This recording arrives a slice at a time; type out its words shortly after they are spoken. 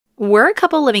we're a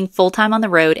couple living full-time on the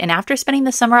road, and after spending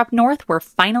the summer up north, we're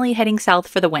finally heading south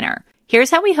for the winter.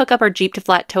 Here's how we hook up our Jeep to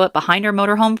flat tow it behind our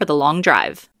motorhome for the long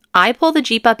drive. I pull the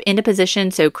Jeep up into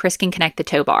position so Chris can connect the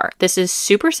tow bar. This is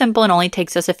super simple and only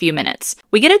takes us a few minutes.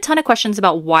 We get a ton of questions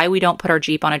about why we don't put our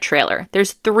Jeep on a trailer.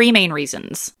 There's 3 main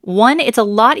reasons. 1, it's a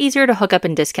lot easier to hook up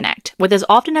and disconnect. With as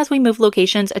often as we move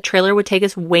locations, a trailer would take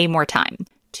us way more time.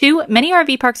 2, many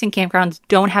RV parks and campgrounds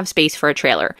don't have space for a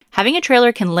trailer. Having a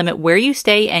trailer can limit where you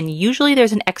stay, and usually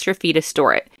there's an extra fee to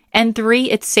store it. And 3,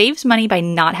 it saves money by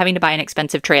not having to buy an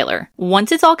expensive trailer.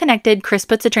 Once it's all connected, Chris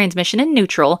puts the transmission in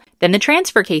neutral, then the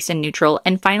transfer case in neutral,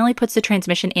 and finally puts the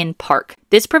transmission in park.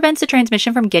 This prevents the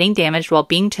transmission from getting damaged while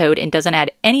being towed and doesn't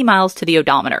add any miles to the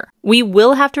odometer. We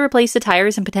will have to replace the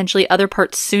tires and potentially other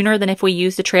parts sooner than if we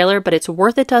used a trailer, but it's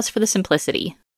worth it to us for the simplicity.